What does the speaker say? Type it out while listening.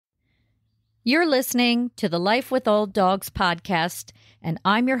You're listening to the Life with Old Dogs podcast, and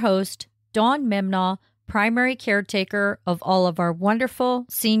I'm your host, Dawn Memnaugh, primary caretaker of all of our wonderful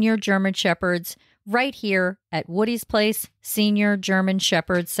senior German Shepherds right here at Woody's Place Senior German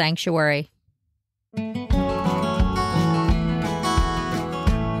Shepherd Sanctuary.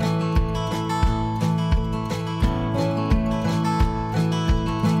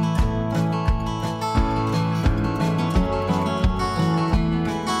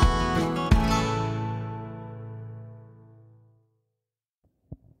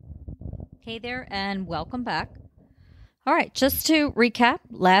 Hey there, and welcome back. All right, just to recap,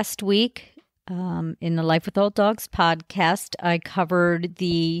 last week in the Life with Old Dogs podcast, I covered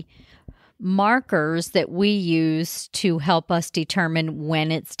the markers that we use to help us determine when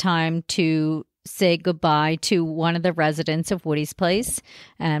it's time to say goodbye to one of the residents of Woody's Place.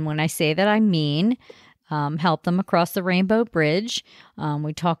 And when I say that, I mean help them across the Rainbow Bridge.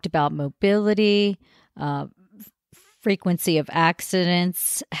 We talked about mobility, frequency of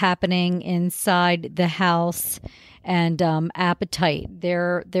accidents happening inside the house, and appetite.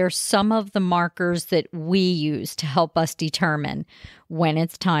 They're some of the markers that we use to help us determine when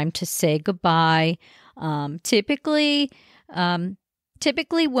it's time to say goodbye. Typically,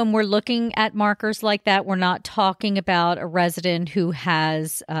 when we're looking at markers like that, we're not talking about a resident who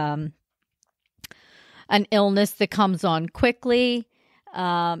has an illness that comes on quickly.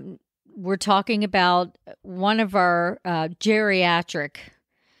 We're talking about one of our geriatric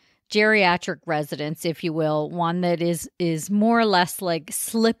residents, if you will, one that is more or less like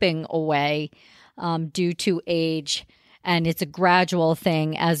slipping away due to age, and it's a gradual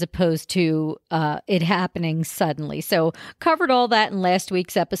thing as opposed to it happening suddenly. So covered all that in last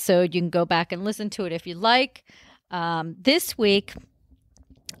week's episode. You can go back and listen to it if you like. This week,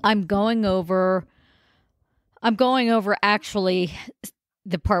 I'm going over actually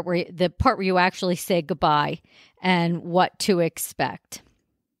the part where you actually say goodbye and what to expect.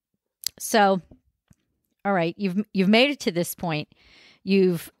 So, all right, you've made it to this point.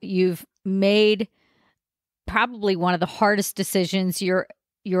 You've made probably one of the hardest decisions you're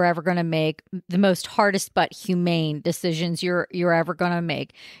ever going to make, the most hardest but humane decisions you're ever going to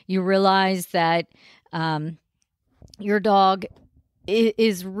make. You realize that your dog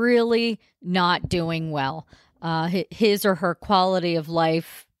is really not doing well. His or her quality of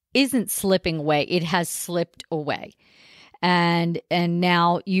life isn't slipping away. It has slipped away. And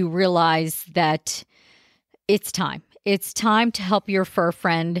now you realize that it's time. It's time to help your fur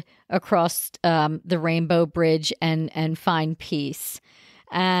friend across the Rainbow Bridge and find peace.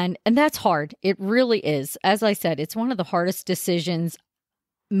 And that's hard. It really is. As I said, it's one of the hardest decisions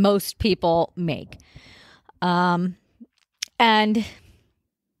most people make. And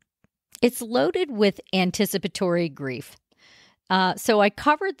it's loaded with anticipatory grief. So I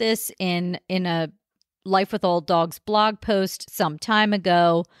covered this in a Life with Old Dogs blog post some time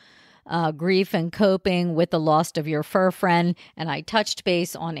ago, grief and coping with the loss of your fur friend. And I touched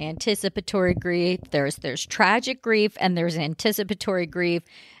base on anticipatory grief. There's tragic grief and there's anticipatory grief.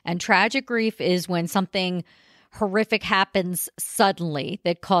 And tragic grief is when something horrific happens suddenly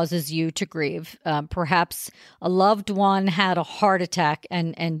that causes you to grieve. Perhaps a loved one had a heart attack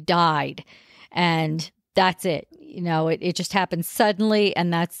and died, and that's it. You know, it just happens suddenly,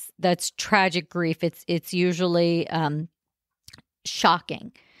 and that's tragic grief. It's usually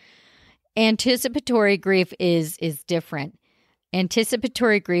shocking. Anticipatory grief is different.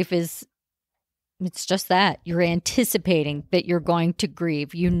 Anticipatory grief it's just that. You're anticipating that you're going to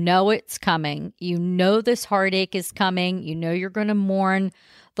grieve. You know it's coming. You know this heartache is coming. You know you're going to mourn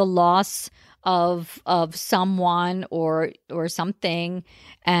the loss of someone or something,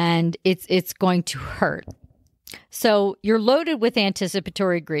 and it's going to hurt. So you're loaded with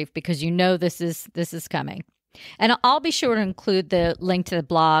anticipatory grief because you know this is coming. And I'll be sure to include the link to the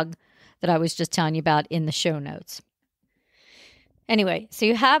blog that I was just telling you about in the show notes. Anyway, so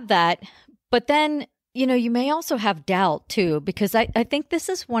you have that. But then, you know, you may also have doubt too, because I think this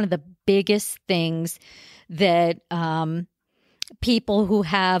is one of the biggest things that people who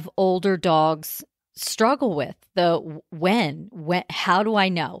have older dogs struggle with. When, how do I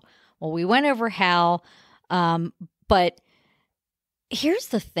know? Well, we went over how, but here's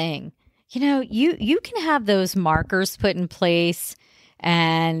the thing. You know, you can have those markers put in place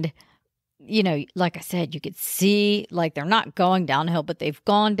and, you know, like I said, you could see like they're not going downhill, but they've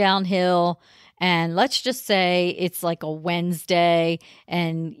gone downhill. And let's just say it's like a Wednesday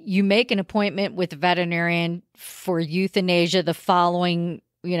and you make an appointment with the veterinarian for euthanasia the following,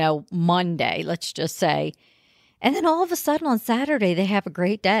 Monday, let's just say. And then all of a sudden on Saturday, they have a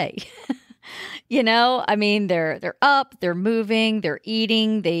great day. I mean, they're up, they're moving, they're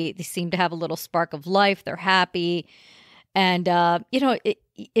eating, they seem to have a little spark of life, they're happy. And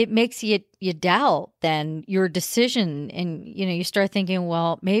it makes you doubt then your decision, and you start thinking,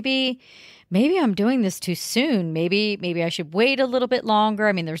 well, maybe I'm doing this too soon. Maybe I should wait a little bit longer.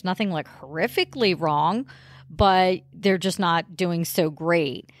 I mean, there's nothing like horrifically wrong, but they're just not doing so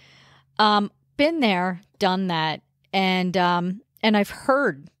great. Been there, done that, and I've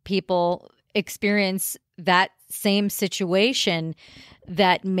heard people experience that same situation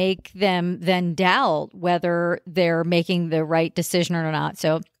that make them then doubt whether they're making the right decision or not.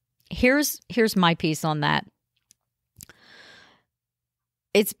 So here's my piece on that.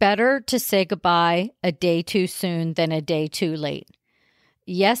 It's better to say goodbye a day too soon than a day too late.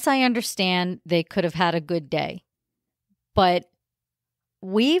 Yes, I understand they could have had a good day, but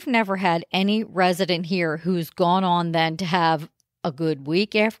we've never had any resident here who's gone on then to have a good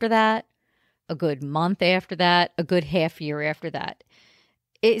week after that, a good month after that, a good half year after that.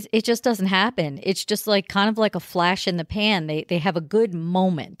 It just doesn't happen. It's just like kind of like a flash in the pan. They have a good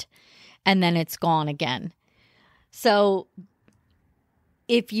moment and then it's gone again. So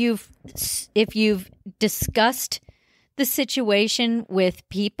if you've discussed the situation with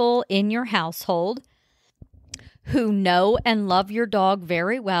people in your household who know and love your dog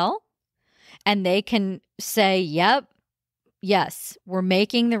very well, and they can say, yep, yes, we're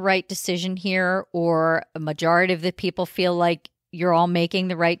making the right decision here, or a majority of the people feel like you're all making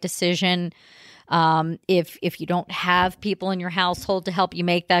the right decision. If you don't have people in your household to help you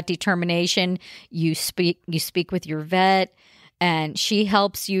make that determination, you speak with your vet, and she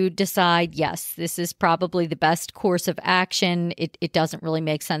helps you decide, yes, this is probably the best course of action. It doesn't really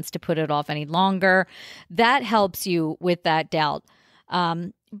make sense to put it off any longer. That helps you with that doubt.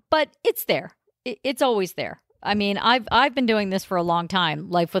 But it's there. It's always there. I mean, I've been doing this for a long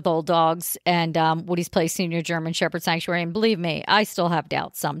time, Life with Old Dogs and Woody's Place Senior German Shepherd Sanctuary. And believe me, I still have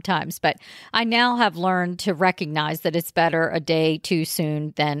doubts sometimes, but I now have learned to recognize that it's better a day too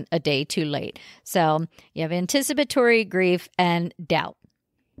soon than a day too late. So you have anticipatory grief and doubt.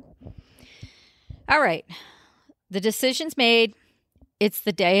 All right. The decision's made. It's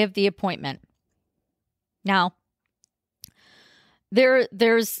the day of the appointment. Now,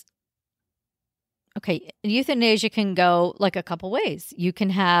 there's okay, euthanasia can go like a couple ways. You can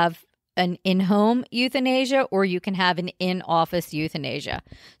have an in-home euthanasia or you can have an in-office euthanasia.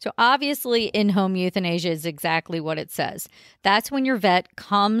 So obviously in-home euthanasia is exactly what it says. That's when your vet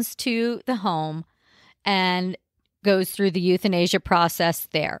comes to the home and goes through the euthanasia process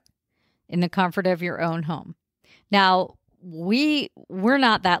there in the comfort of your own home. Now, we're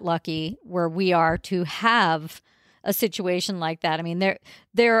not that lucky where we are to have a situation like that. I mean,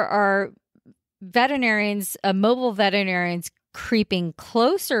 there are veterinarians, mobile veterinarians creeping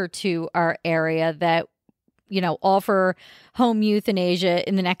closer to our area that, offer home euthanasia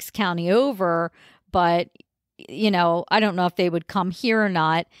in the next county over. But, I don't know if they would come here or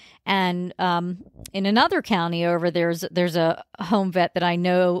not. And in another county over, there's a home vet that I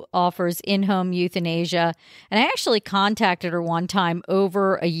know offers in-home euthanasia. And I actually contacted her one time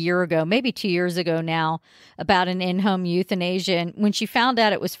over a year ago, maybe 2 years ago now, about an in-home euthanasia. And when she found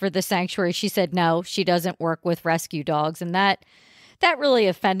out it was for the sanctuary, she said, no, she doesn't work with rescue dogs. And that really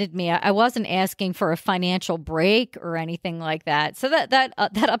offended me. I wasn't asking for a financial break or anything like that. So that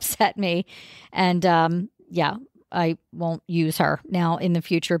upset me. And yeah, I won't use her now in the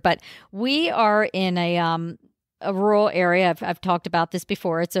future. But we are in a rural area. I've talked about this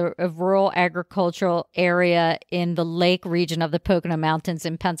before. It's a rural agricultural area in the Lake region of the Pocono Mountains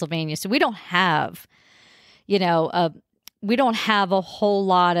in Pennsylvania. So we don't have, we don't have a whole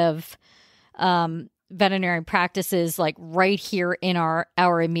lot of veterinary practices like right here in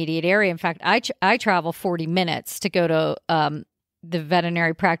our immediate area. In fact, I travel 40 minutes to go to the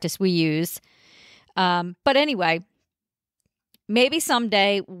veterinary practice we use. But anyway, maybe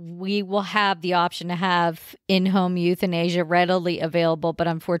someday we will have the option to have in-home euthanasia readily available, but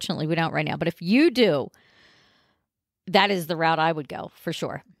unfortunately we don't right now. But if you do, that is the route I would go for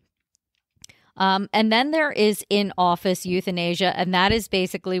sure. And then there is in-office euthanasia, and that is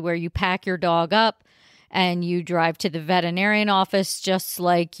basically where you pack your dog up and you drive to the veterinarian office just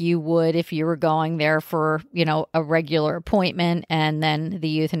like you would if you were going there for, a regular appointment, and then the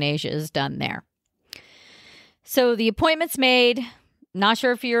euthanasia is done there. So the appointment's made. Not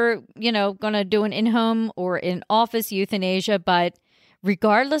sure if you're, going to do an in-home or in-office euthanasia, but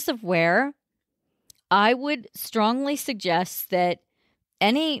regardless of where, I would strongly suggest that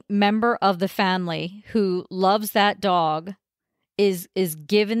any member of the family who loves that dog is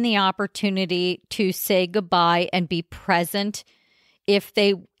given the opportunity to say goodbye and be present if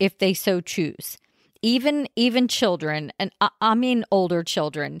they so choose. even children, and I mean older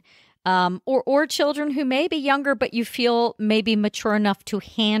children, or children who may be younger, but you feel maybe mature enough to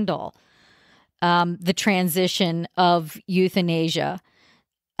handle the transition of euthanasia.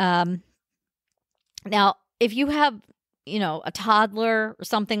 Now, if you have, a toddler or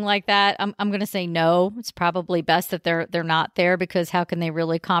something like that, I'm going to say no. It's probably best that they're not there, because how can they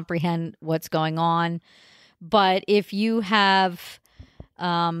really comprehend what's going on? But if you have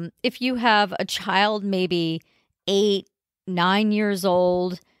a child maybe 8, 9 years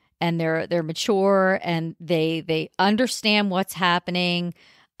old, and they're mature and they understand what's happening,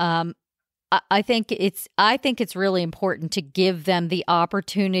 I think it's really important to give them the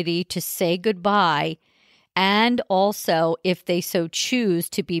opportunity to say goodbye, and also, if they so choose,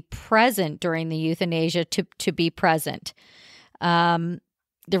 to be present during the euthanasia, to be present. The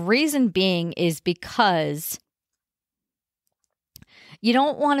reason being is because you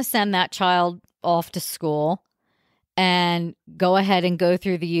don't want to send that child off to school and go ahead and go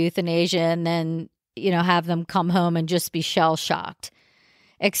through the euthanasia and then, have them come home and just be shell-shocked,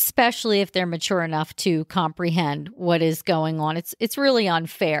 especially if they're mature enough to comprehend what is going on. It's really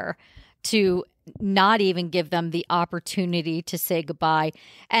unfair to not even give them the opportunity to say goodbye.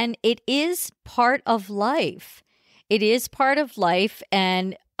 And it is part of life. It is part of life,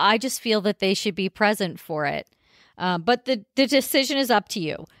 and I just feel that they should be present for it. But the decision is up to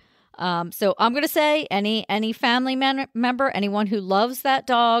you. So I'm going to say any family member, anyone who loves that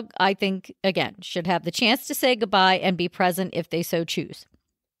dog, I think, again, should have the chance to say goodbye and be present if they so choose.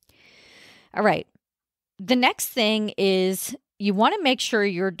 All right. The next thing is you want to make sure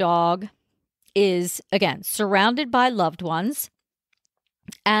your dog is, again, surrounded by loved ones,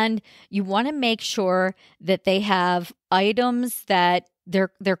 and you want to make sure that they have items that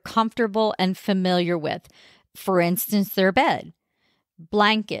they're comfortable and familiar with. For instance, their bed,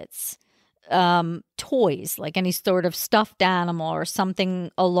 blankets, toys, like any sort of stuffed animal or something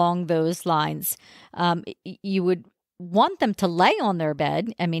along those lines. You would want them to lay on their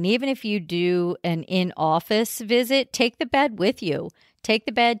bed. I mean, even if you do an in-office visit, take the bed with you. Take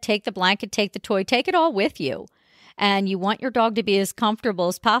the bed, take the blanket, take the toy, take it all with you. And you want your dog to be as comfortable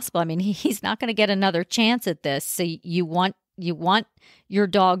as possible. I mean, he's not going to get another chance at this. So you want your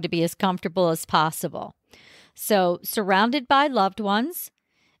dog to be as comfortable as possible. So surrounded by loved ones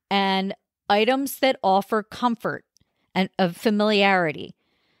and items that offer comfort and of familiarity.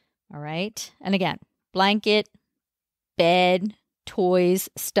 All right. And again, blanket, bed, toys,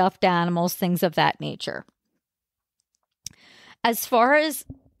 stuffed animals, things of that nature. As far as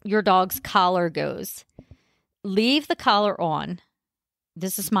your dog's collar goes, leave the collar on.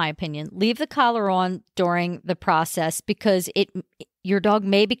 This is my opinion. Leave the collar on during the process, because your dog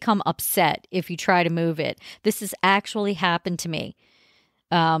may become upset if you try to move it. This has actually happened to me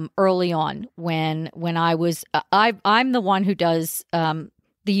early on when I'm the one who does the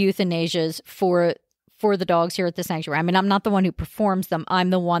euthanasias for the dogs here at the sanctuary. I mean, I'm not the one who performs them. I'm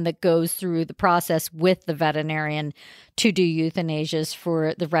the one that goes through the process with the veterinarian to do euthanasias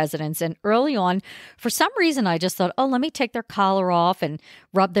for the residents. And early on, for some reason, I just thought, let me take their collar off and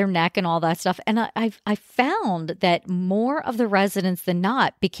rub their neck and all that stuff. And I found that more of the residents than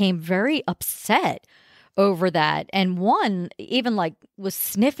not became very upset over that. And one even was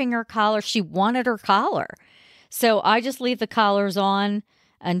sniffing her collar. She wanted her collar. So I just leave the collars on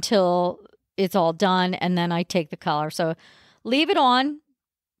until it's all done, and then I take the collar. So leave it on.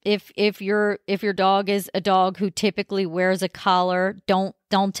 If your dog is a dog who typically wears a collar, don't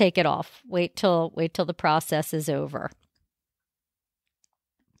take it off. Wait till the process is over.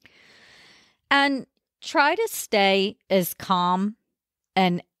 And try to stay as calm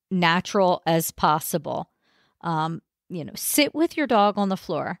and natural as possible. Sit with your dog on the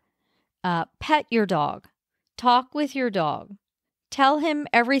floor. Pet your dog. Talk with your dog. Tell him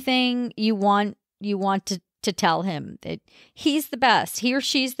everything you want to tell him, that he's the best. He or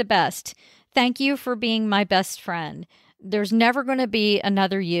she's the best. Thank you for being my best friend. There's never going to be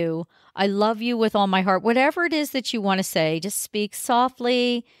another you. I love you with all my heart. Whatever it is that you want to say, just speak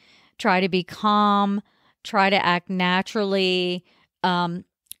softly. Try to be calm. Try to act naturally.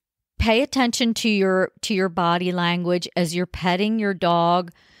 Pay attention to your body language as you're petting your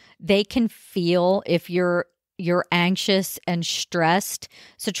dog. They can feel if you're anxious and stressed.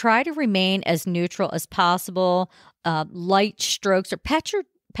 So try to remain as neutral as possible. Light strokes, or pet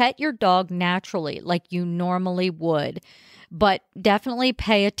your dog naturally like you normally would. But definitely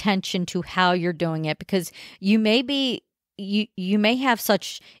pay attention to how you're doing it, because you may have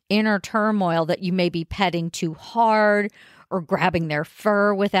such inner turmoil that you may be petting too hard or grabbing their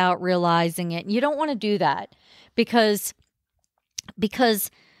fur without realizing it. You don't want to do that, because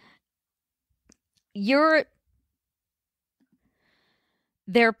you're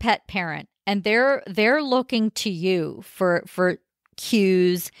their pet parent, and they're looking to you for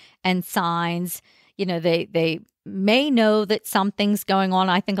cues and signs. They may know that something's going on.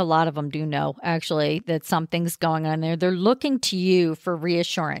 I think a lot of them do know, actually, that something's going on there. They're looking to you for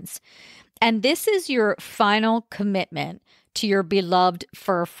reassurance. And this is your final commitment to your beloved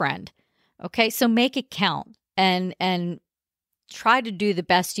fur friend. Okay, so make it count and try to do the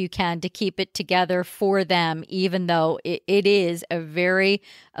best you can to keep it together for them, even though it is a very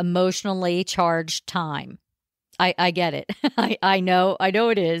emotionally charged time. I get it. I know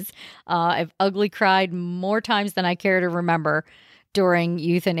it is. I've ugly cried more times than I care to remember during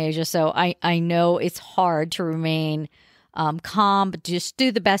euthanasia. So I know it's hard to remain calm, but just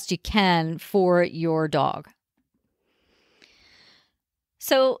do the best you can for your dog.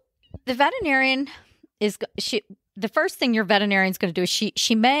 So the veterinarian the first thing your veterinarian is going to do is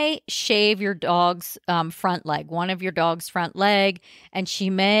she may shave your dog's front leg, one of your dog's front leg, and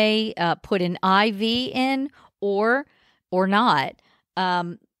she may put an IV in or not.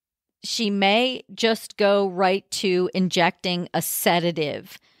 She may just go right to injecting a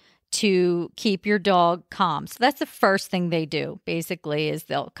sedative to keep your dog calm. So that's the first thing they do, basically, is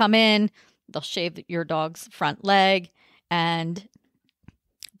they'll come in, they'll shave your dog's front leg, and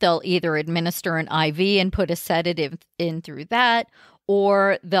they'll either administer an IV and put a sedative in through that,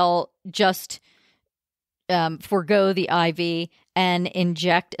 or they'll just forego the IV and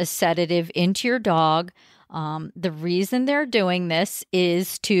inject a sedative into your dog. The reason they're doing this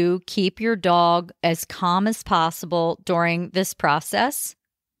is to keep your dog as calm as possible during this process,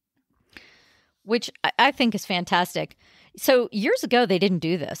 which I think is fantastic. So years ago, they didn't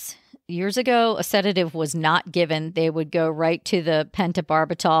do this. Years ago, a sedative was not given. They would go right to the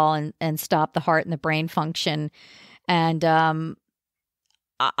pentobarbital and stop the heart and the brain function. And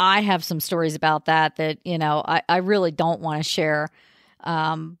I have some stories about that I really don't want to share.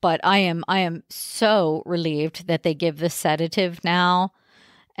 But I am so relieved that they give the sedative now.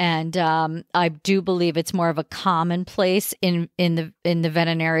 And I do believe it's more of a commonplace in the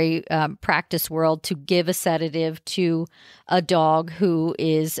veterinary practice world to give a sedative to a dog who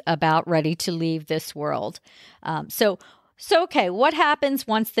is about ready to leave this world. So okay, what happens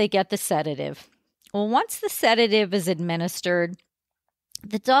once they get the sedative? Well, once the sedative is administered,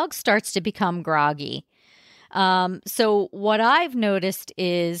 the dog starts to become groggy. So what I've noticed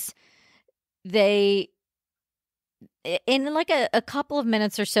is in like a couple of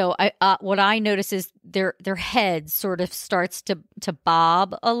minutes or so, what I notice is their head sort of starts to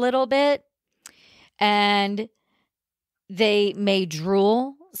bob a little bit, and they may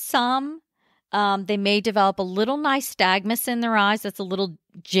drool some. They may develop a little nystagmus in their eyes. That's a little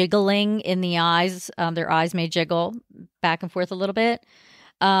jiggling in the eyes. Their eyes may jiggle back and forth a little bit.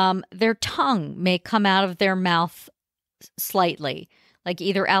 Their tongue may come out of their mouth slightly, like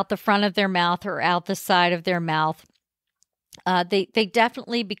either out the front of their mouth or out the side of their mouth. They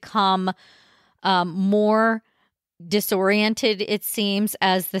definitely become more disoriented, it seems,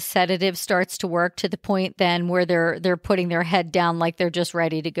 as the sedative starts to work, to the point then where they're putting their head down like they're just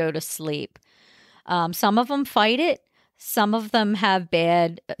ready to go to sleep. Some of them fight it. Some of them have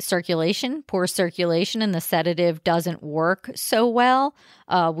bad circulation, poor circulation, and the sedative doesn't work so well.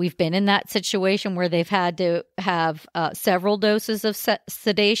 We've been in that situation where they've had to have several doses of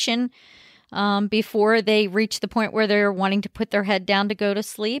sedation before they reach the point where they're wanting to put their head down to go to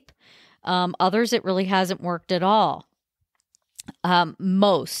sleep. Others, it really hasn't worked at all.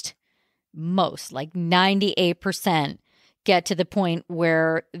 Most, like 98%, get to the point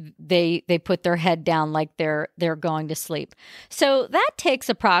where they put their head down like they're going to sleep. So that takes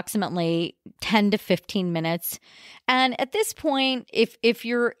approximately 10 to 15 minutes. And at this point, if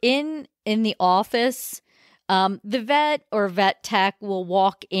you're in the office, the vet or vet tech will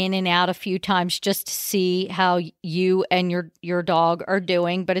walk in and out a few times just to see how you and your dog are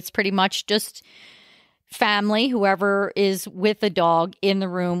doing. But it's pretty much just family, whoever is with the dog, in the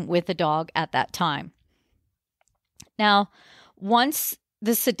room with the dog at that time. Now, once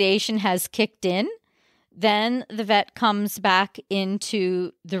the sedation has kicked in, then the vet comes back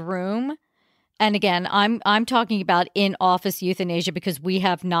into the room. And again, I'm talking about in-office euthanasia because we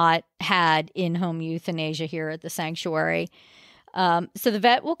have not had in-home euthanasia here at the sanctuary. So the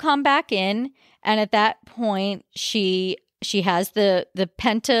vet will come back in, and at that point, she has the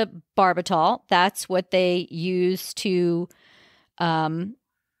pentobarbital. That's what they use to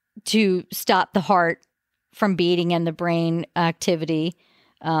stop the heart from beating and the brain activity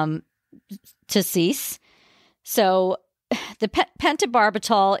to cease. So the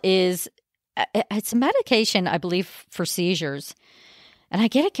pentobarbital it's a medication, I believe, for seizures. And I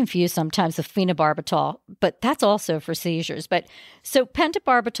get it confused sometimes with phenobarbital, but that's also for seizures. But so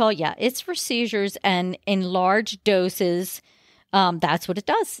pentobarbital, yeah, it's for seizures, and in large doses, that's what it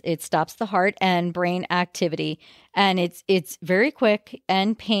does. It stops the heart and brain activity, and it's very quick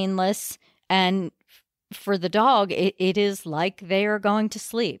and painless. And for the dog, it is like they are going to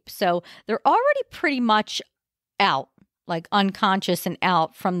sleep. So they're already pretty much out, like unconscious and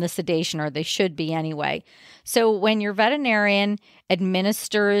out from the sedation, or they should be anyway. So when your veterinarian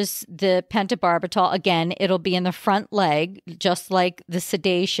administers the pentobarbital, again, it'll be in the front leg, just like the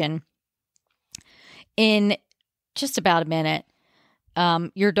sedation. In just about a minute,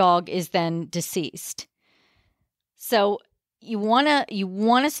 your dog is then deceased. So you wanna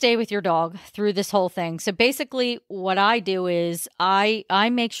stay with your dog through this whole thing. So basically, what I do is I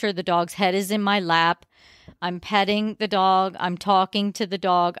make sure the dog's head is in my lap. I'm petting the dog. I'm talking to the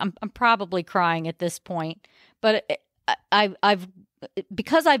dog. I'm probably crying at this point, but I've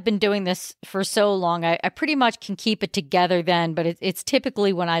because I've been doing this for so long, I pretty much can keep it together then. But it's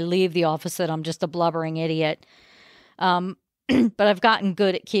typically when I leave the office that I'm just a blubbering idiot. But I've gotten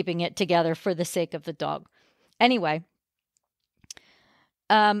good at keeping it together for the sake of the dog. Anyway,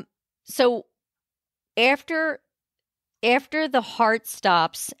 so after the heart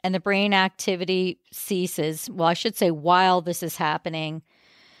stops and the brain activity ceases, well, I should say while this is happening,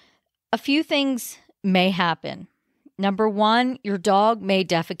 a few things may happen. Number one, your dog may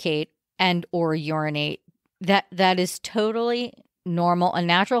defecate and or urinate. That is totally normal and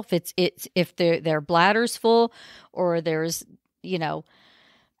natural. If their bladder's full or there's,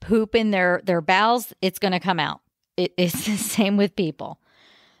 poop in their bowels, it's going to come out. It's the same with people.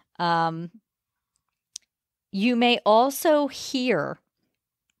 You may also hear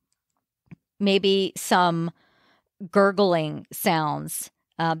maybe some gurgling sounds.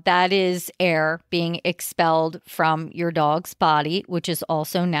 That is air being expelled from your dog's body, which is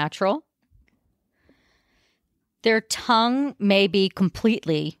also natural. Their tongue may be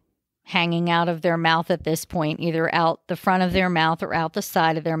completely hanging out of their mouth at this point, either out the front of their mouth or out the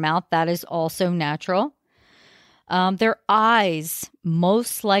side of their mouth. That is also natural. Their eyes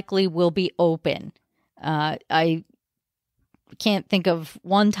most likely will be open. I can't think of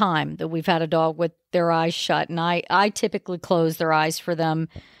one time that we've had a dog with their eyes shut, and I typically close their eyes for them.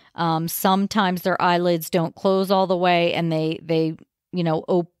 Sometimes their eyelids don't close all the way, and they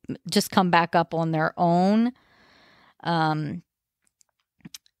just come back up on their own.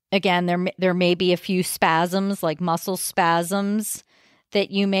 Again, there may be a few spasms, like muscle spasms,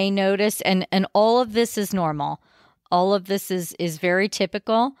 that you may notice, and all of this is normal. All of this is very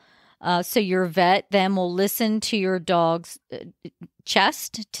typical. So your vet then will listen to your dog's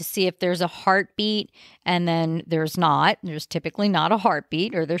chest to see if there's a heartbeat, and then there's not. There's typically not a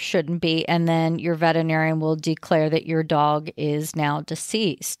heartbeat, or there shouldn't be, and then your veterinarian will declare that your dog is now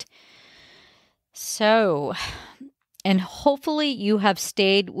deceased. So, and hopefully you have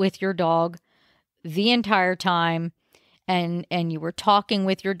stayed with your dog the entire time, and you were talking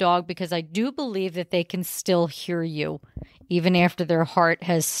with your dog, because I do believe that they can still hear you even after their heart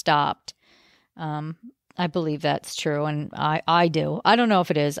has stopped. I believe that's true, and I do. I don't know if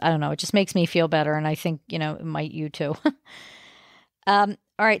it is. I don't know. It just makes me feel better, and I think, it might you too. All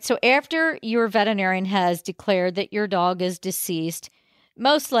right, so after your veterinarian has declared that your dog is deceased,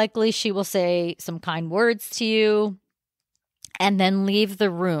 most likely she will say some kind words to you and then leave the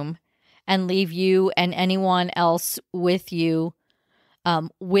room and leave you and anyone else with you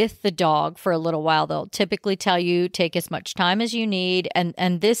with the dog for a little while. They'll typically tell you take as much time as you need.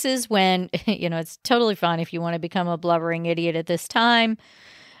 And this is when, it's totally fine if you want to become a blubbering idiot at this time.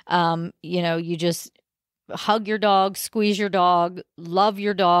 You just hug your dog, squeeze your dog, love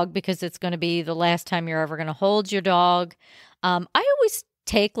your dog, because it's going to be the last time you're ever going to hold your dog. I always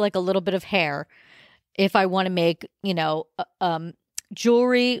take like a little bit of hair if I want to make,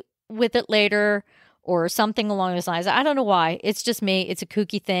 jewelry with it later or something along those lines. I don't know why. It's just me. It's a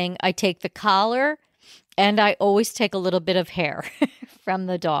kooky thing. I take the collar and I always take a little bit of hair from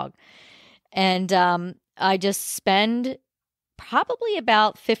the dog. And I just spend probably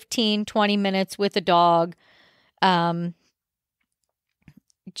about 15, 20 minutes with the dog.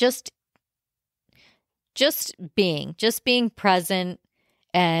 Just being present,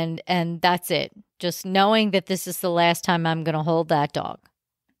 and that's it. Just knowing that this is the last time I'm going to hold that dog.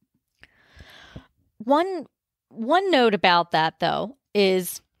 One note about that, though,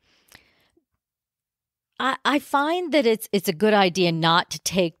 is I find that it's a good idea not to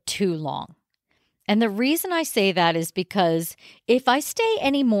take too long. And the reason I say that is because if I stay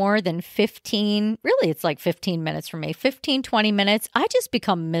any more than 15, really it's like 15 minutes for me, 15, 20 minutes, I just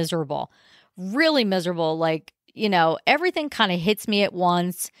become miserable, really miserable. Like, everything kind of hits me at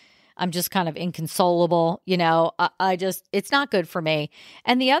once. I'm just kind of inconsolable. I just, it's not good for me.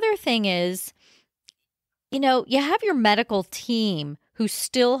 And the other thing is, you have your medical team who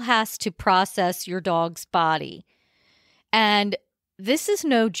still has to process your dog's body. And this is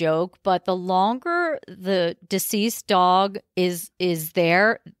no joke, but the longer the deceased dog is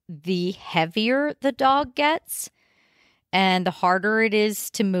there, the heavier the dog gets and the harder it is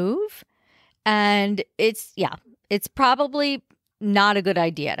to move. And it's probably not a good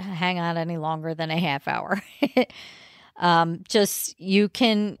idea to hang out any longer than a half hour.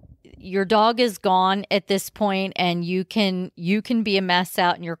 Your dog is gone at this point, and you can be a mess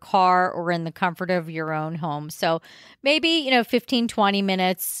out in your car or in the comfort of your own home. So maybe, 15, 20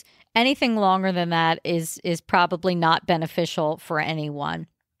 minutes, anything longer than that is probably not beneficial for anyone.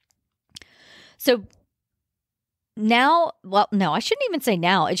 So now, well, no, I shouldn't even say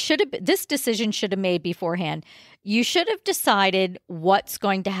now. This decision should have made beforehand. You should have decided what's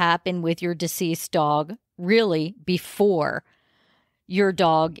going to happen with your deceased dog really before your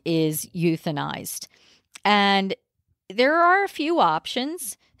dog is euthanized. And there are a few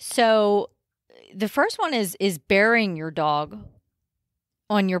options. So the first one is burying your dog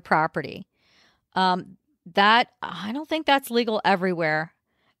on your property. That, I don't think that's legal everywhere.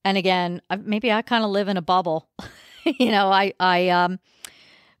 And again, maybe I kind of live in a bubble.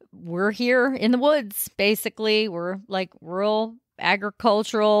 We're here in the woods, basically. We're like rural,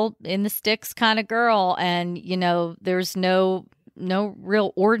 agricultural, in the sticks kind of girl. And, there's no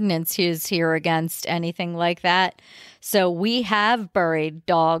real ordinances here against anything like that. So we have buried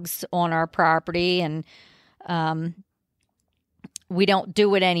dogs on our property, and we don't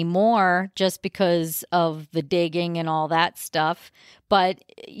do it anymore just because of the digging and all that stuff. But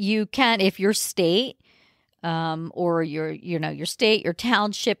you can, if your state or your state, your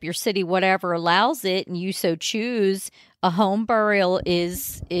township, your city, whatever allows it, and you so choose, a home burial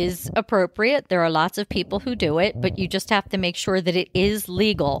is appropriate. There are lots of people who do it, but you just have to make sure that it is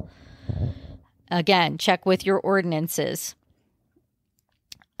legal. Again, check with your ordinances.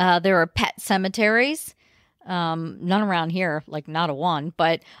 There are pet cemeteries. None around here, like not a one,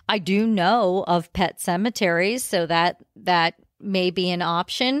 but I do know of pet cemeteries, so that may be an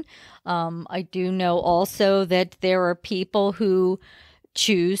option. I do know also that there are people who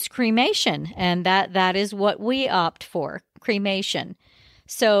choose cremation, and that is what we opt for, cremation.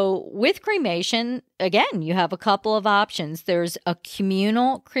 So with cremation, again, you have a couple of options. There's a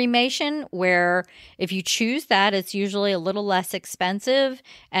communal cremation where if you choose that, it's usually a little less expensive,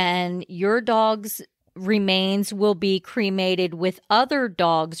 and your dog's remains will be cremated with other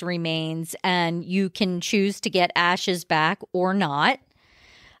dogs' remains, and you can choose to get ashes back or not.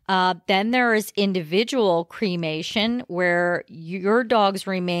 Then there is individual cremation where your dog's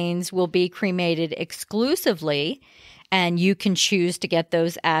remains will be cremated exclusively, and you can choose to get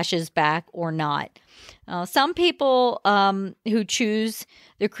those ashes back or not. Some people who choose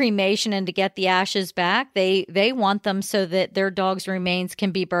the cremation and to get the ashes back, they want them so that their dog's remains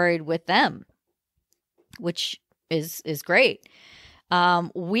can be buried with them, which is great.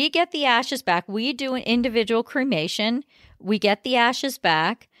 We get the ashes back. We do an individual cremation. We get the ashes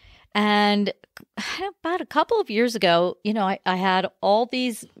back. And about a couple of years ago, I had all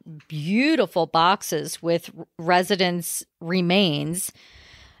these beautiful boxes with residents' remains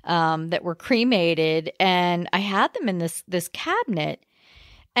that were cremated, and I had them in this cabinet.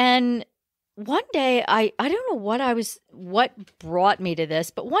 And one day, I don't know what brought me to this,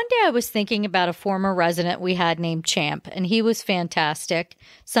 but one day I was thinking about a former resident we had named Champ, and he was fantastic.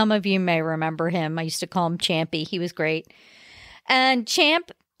 Some of you may remember him. I used to call him Champy. He was great. And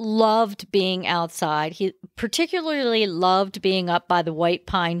Champ loved being outside. He particularly loved being up by the white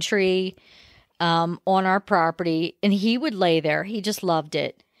pine tree on our property, and he would lay there. He just loved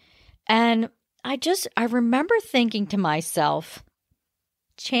it. And I remember thinking to myself,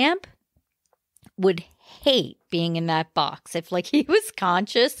 Champ would hate being in that box. If he was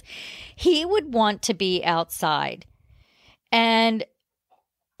conscious, he would want to be outside. And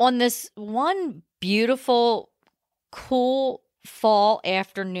on this one beautiful, cool fall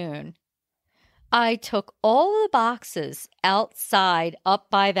afternoon, I took all the boxes outside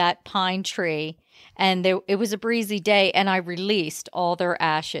up by that pine tree, and it was a breezy day, and I released all their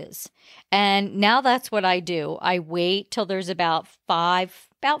ashes. And now that's what I do. I wait till there's about five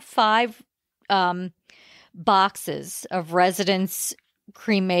boxes of residents'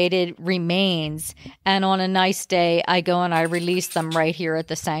 cremated remains, and on a nice day, I go and I release them right here at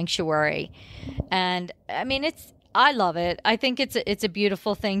the sanctuary. And I mean, I love it. I think it's a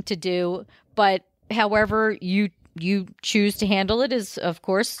beautiful thing to do, but however you choose to handle it is, of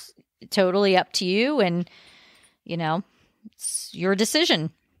course, totally up to you. And It's your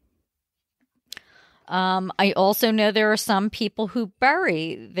decision. I also know there are some people who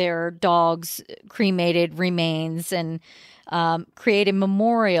bury their dog's cremated remains and create a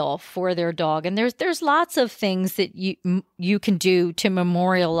memorial for their dog. And there's lots of things that you can do to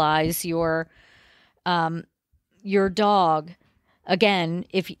memorialize your dog. Again,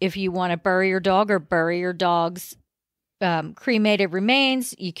 if you want to bury your dog or bury your dog's cremated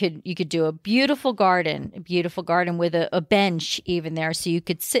remains, you could do a beautiful garden with a bench even there, so you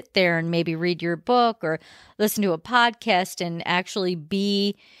could sit there and maybe read your book or listen to a podcast and actually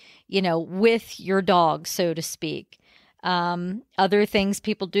be, with your dog, so to speak. Other things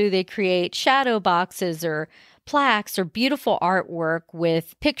people do, they create shadow boxes or plaques or beautiful artwork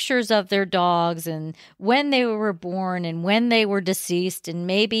with pictures of their dogs and when they were born and when they were deceased, and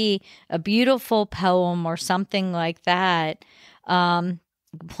maybe a beautiful poem or something like that. Plant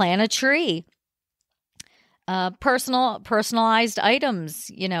a tree. Personalized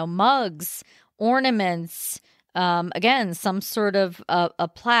items, mugs, ornaments, again, some sort of a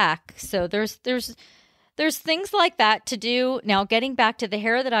plaque. So there's things like that to do. Now, getting back to the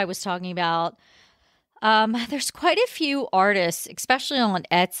hair that I was talking about, there's quite a few artists, especially on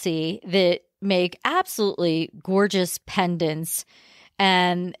Etsy, that make absolutely gorgeous pendants,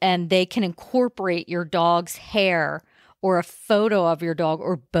 and they can incorporate your dog's hair or a photo of your dog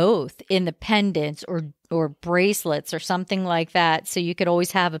or both in the pendants or bracelets or something like that. So you could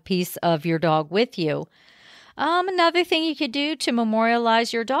always have a piece of your dog with you. Another thing you could do to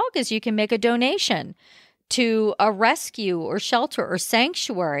memorialize your dog is you can make a donation to a rescue or shelter or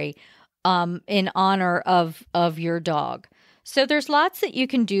sanctuary in honor of your dog. So there's lots that you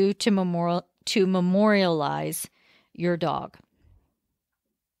can do to memorialize your dog.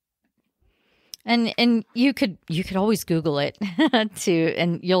 And you could always Google it too,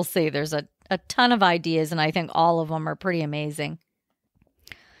 and you'll see there's a ton of ideas, and I think all of them are pretty amazing.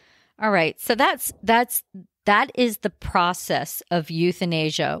 All right, so that is the process of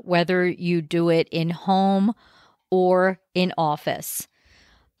euthanasia, whether you do it in home or in office.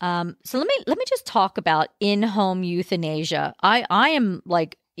 So let me just talk about in-home euthanasia. I am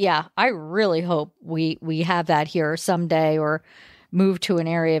like, yeah, I really hope we have that here someday, or move to an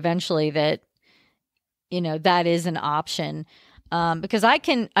area eventually that, that is an option. Because I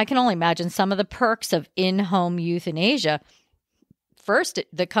can only imagine some of the perks of in-home euthanasia. First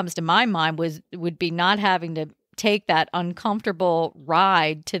that comes to my mind would be not having to take that uncomfortable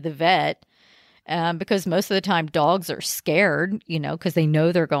ride to the vet. Because most of the time dogs are scared, because they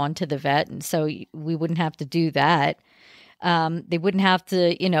know they're going to the vet. And so we wouldn't have to do that. They wouldn't have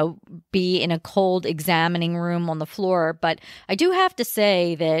to, be in a cold examining room on the floor. But I do have to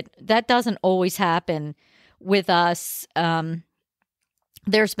say that doesn't always happen with us.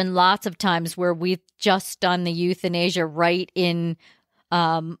 There's been lots of times where we've just done the euthanasia right in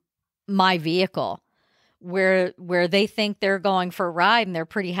my vehicle, where they think they're going for a ride and they're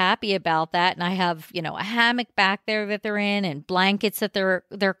pretty happy about that. And I have, a hammock back there that they're in, and blankets that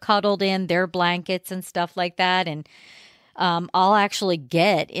they're cuddled in, their blankets and stuff like that. And I'll actually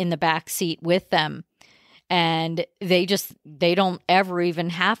get in the back seat with them, and they don't ever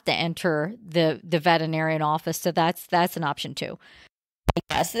even have to enter the veterinarian office. So that's an option too.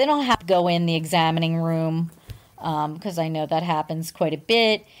 So they don't have to go in the examining room, because I know that happens quite a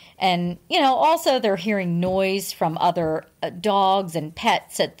bit. And, also they're hearing noise from other dogs and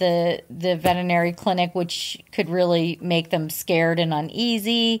pets at the veterinary clinic, which could really make them scared and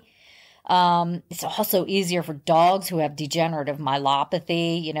uneasy. It's also easier for dogs who have degenerative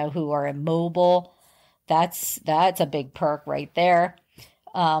myelopathy, who are immobile. That's a big perk right there.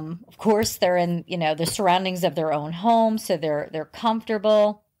 Of course, they're in, the surroundings of their own home, so they're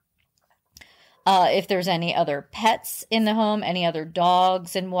comfortable. If there's any other pets in the home, any other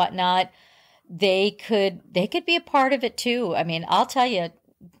dogs and whatnot, they could be a part of it too. I mean, I'll tell you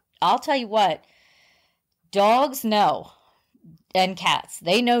what, dogs know, and cats,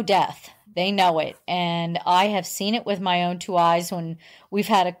 they know death. They know it. And I have seen it with my own two eyes when we've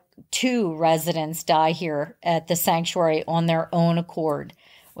had two residents die here at the sanctuary on their own accord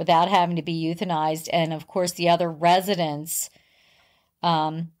without having to be euthanized. And of course, the other residents,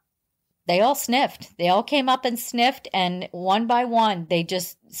 they all sniffed. They all came up and sniffed, and one by one, they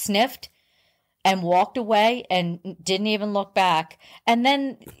just sniffed and walked away and didn't even look back. And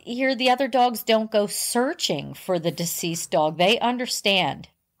then here, the other dogs don't go searching for the deceased dog. They understand.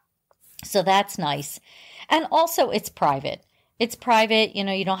 So that's nice. And also, it's private. It's private.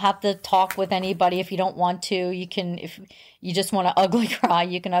 You don't have to talk with anybody if you don't want to. You can, if you just want to ugly cry,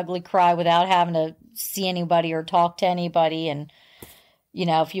 you can ugly cry without having to see anybody or talk to anybody. And,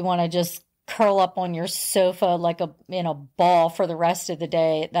 if you want to just curl up on your sofa like a ball for the rest of the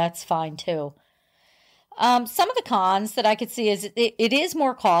day, that's fine too. Some of the cons that I could see is it is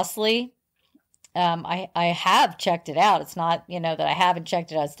more costly. I have checked it out. It's not, that I haven't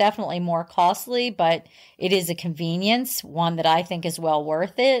checked it out. It's definitely more costly, but it is a convenience, one that I think is well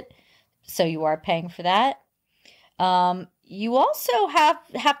worth it. So you are paying for that. You also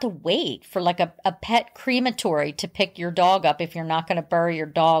have to wait for like a pet crematory to pick your dog up if you're not going to bury your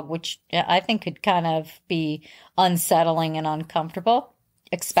dog, which I think could kind of be unsettling and uncomfortable,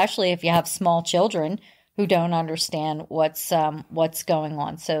 especially if you have small children who don't understand what's going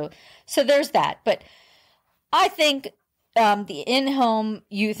on. So there's that. But I think the in-home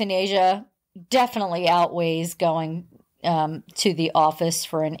euthanasia definitely outweighs going to the office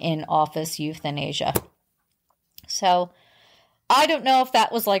for an in-office euthanasia. So I don't know if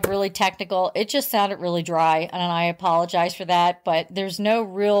that was like really technical. It just sounded really dry, and I apologize for that. But there's no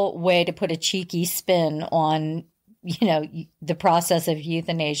real way to put a cheeky spin on, the process of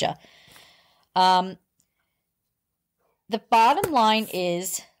euthanasia. The bottom line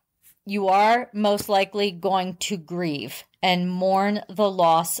is you are most likely going to grieve and mourn the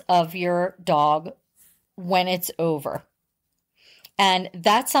loss of your dog when it's over. And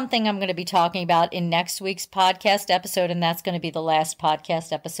that's something I'm going to be talking about in next week's podcast episode, and that's going to be the last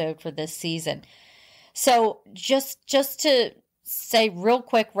podcast episode for this season. So just to say real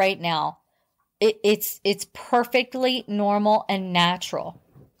quick right now, it's perfectly normal and natural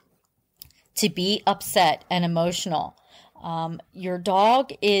to be upset and emotional. Your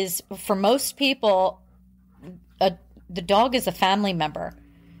dog is, for most people, the dog is a family member.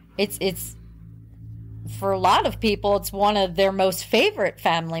 It's for a lot of people, it's one of their most favorite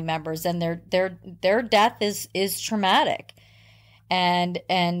family members, and their death is traumatic, and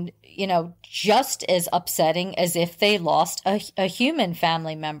just as upsetting as if they lost a human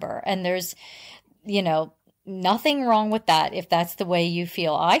family member. And there's nothing wrong with that if that's the way you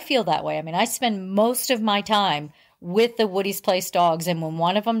feel. I feel that way. I mean, I spend most of my time with the Woody's Place dogs, and when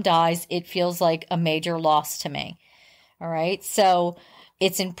one of them dies, it feels like a major loss to me. All right, so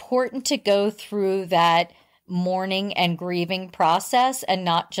it's important to go through that mourning and grieving process and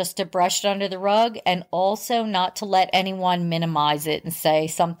not just to brush it under the rug, and also not to let anyone minimize it and say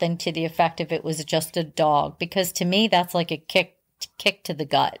something to the effect of it was just a dog, because to me that's like a kick to the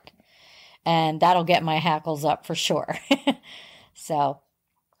gut, and that'll get my hackles up for sure. So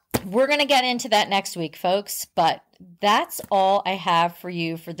we're going to get into that next week, folks, but that's all I have for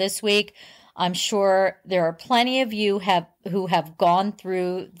you for this week. I'm sure there are plenty of you who have gone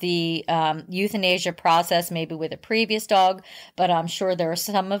through the euthanasia process, maybe with a previous dog, but I'm sure there are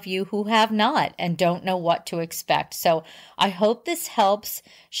some of you who have not and don't know what to expect. So I hope this helps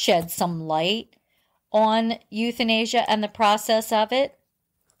shed some light on euthanasia and the process of it.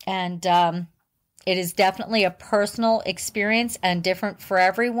 And it is definitely a personal experience and different for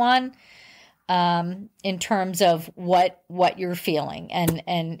everyone. In terms of what you're feeling, and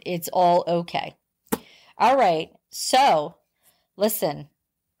it's all okay. All right. So listen,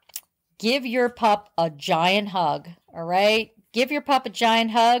 give your pup a giant hug. All right. Give your pup a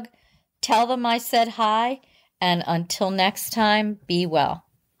giant hug. Tell them I said hi. And until next time, be well.